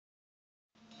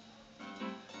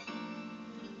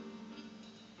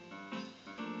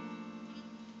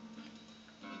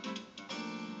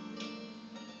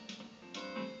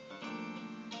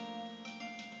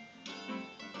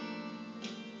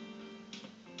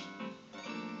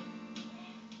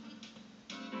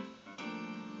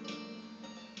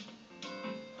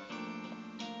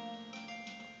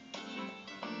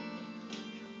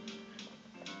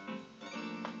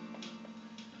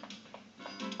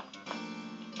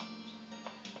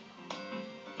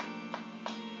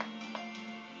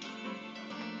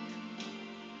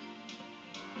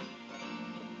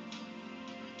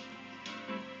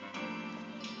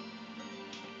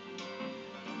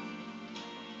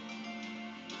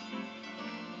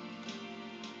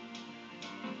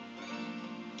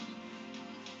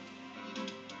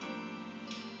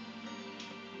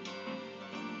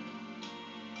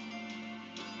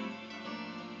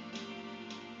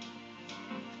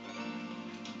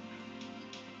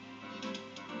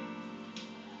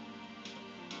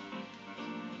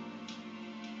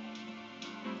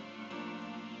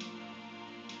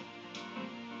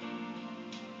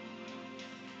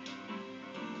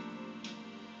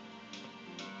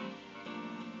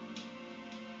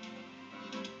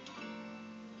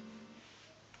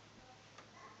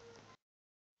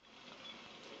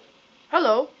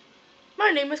Hello,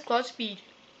 my name is Claude Speed.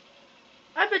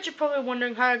 I bet you're probably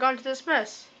wondering how I got into this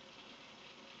mess.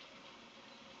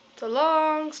 It's a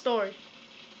long story.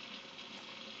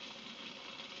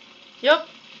 Yup,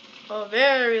 a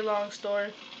very long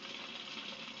story.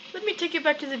 Let me take you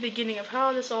back to the beginning of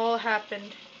how this all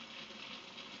happened.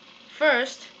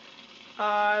 First,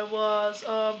 I was,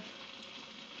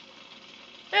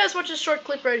 hey, let's watch this short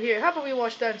clip right here. How about we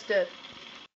watch that instead?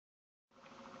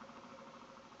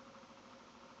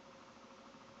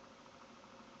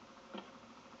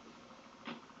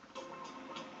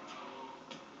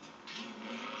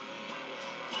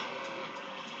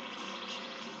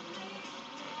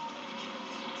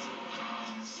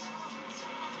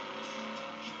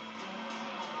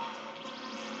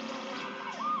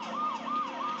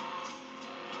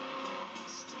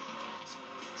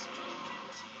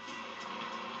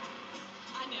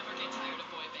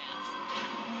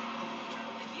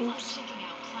 Oops.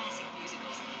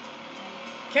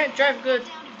 Can't drive good.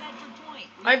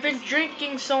 I've been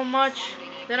drinking so much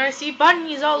that I see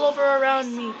bunnies all over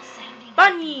around me.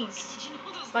 Bunnies!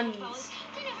 Bunnies.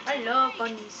 I love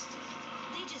bunnies.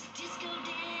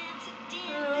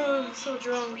 So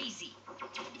drunk.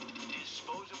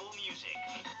 Disposable music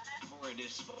for a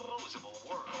disposable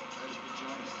world.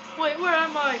 Wait, where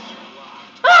am I?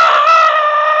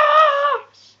 Ah!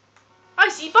 I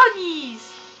see bunnies!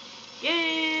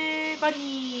 Yay,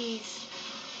 bunnies!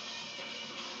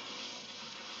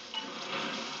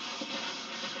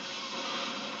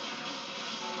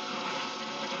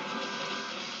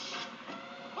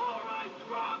 Alright,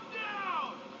 drop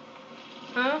down!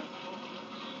 Huh?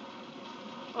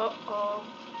 Uh-oh.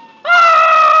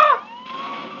 Ah!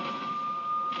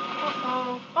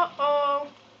 Uh-oh. Uh-oh.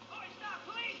 Oi, stop,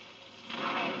 please!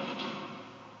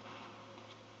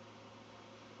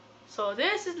 So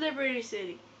this is Liberty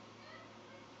City.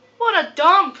 What a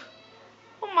dump!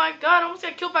 Oh my god, I almost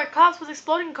got killed by cops with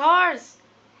exploding cars.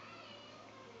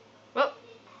 Well,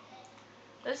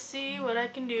 let's see what I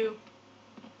can do.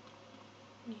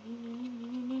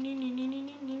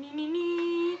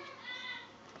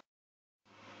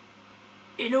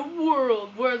 In a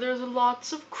world where there's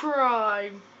lots of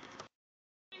crime.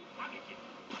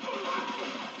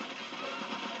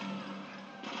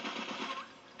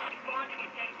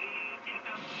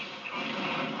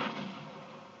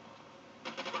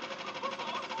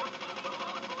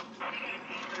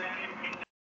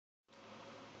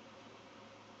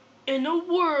 In a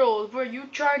world where you're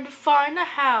trying to find a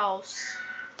house.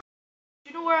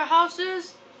 You know where a house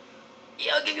is?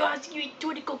 Yeah, I'll give you a house to give you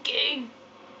 20 cocaine.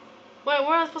 Wait,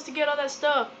 where am I supposed to get all that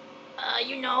stuff?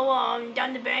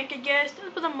 Down the bank, I guess.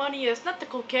 That's where the money is, not the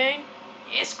cocaine.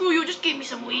 Yeah, screw you, just give me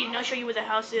some weed and I'll show you where the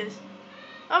house is.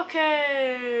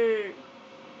 Okay.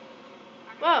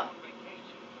 Well.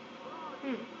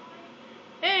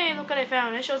 Hey, look what I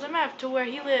found. It shows a map to where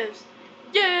he lives.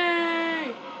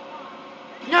 Yay!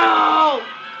 No!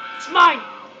 It's mine!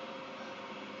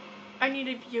 I need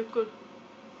a vehicle.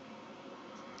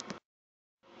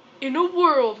 In a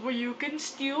world where you can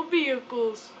steal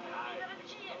vehicles.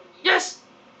 Yes!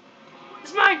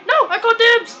 It's mine! No! I called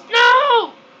dibs!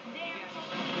 No!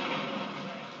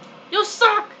 You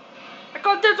suck! I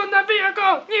called dibs on that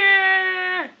vehicle!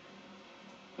 Yeah!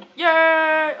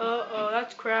 Yeah! Uh-oh,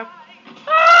 that's crap.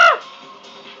 Ah!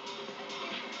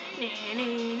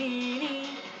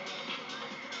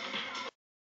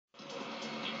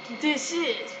 This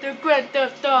is the Grand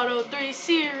Theft Auto 3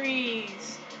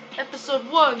 series. Episode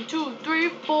 1, 2, 3,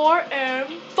 4,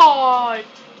 and 5.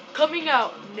 Coming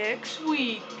out next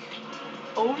week.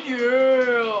 Oh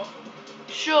yeah!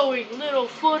 Showing little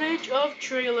footage of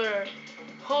trailer.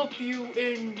 Hope you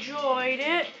enjoyed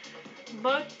it,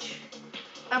 but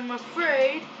I'm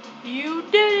afraid you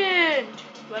didn't.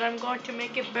 But I'm going to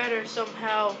make it better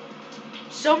somehow.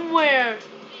 Somewhere.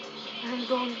 I'm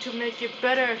going to make it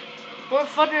better. More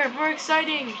funner, more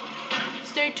exciting.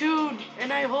 Stay tuned,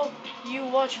 and I hope you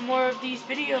watch more of these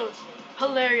videos.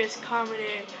 Hilarious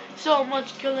comedy, so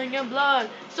much killing and blood,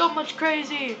 so much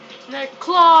crazy that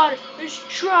Claude is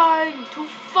trying to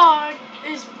find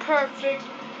his perfect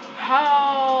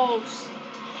house.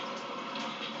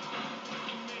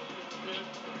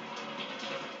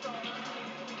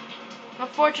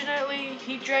 Unfortunately,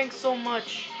 he drank so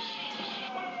much.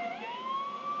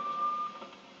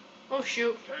 Oh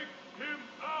shoot.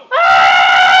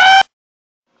 Ah!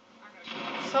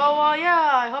 So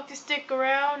yeah, I hope you stick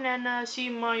around and see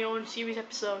my own series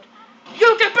episode.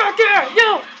 You get back here,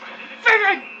 you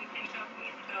figuring!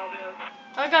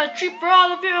 I got a treat for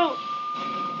all of you.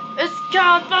 It's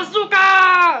Count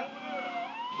Bazooka!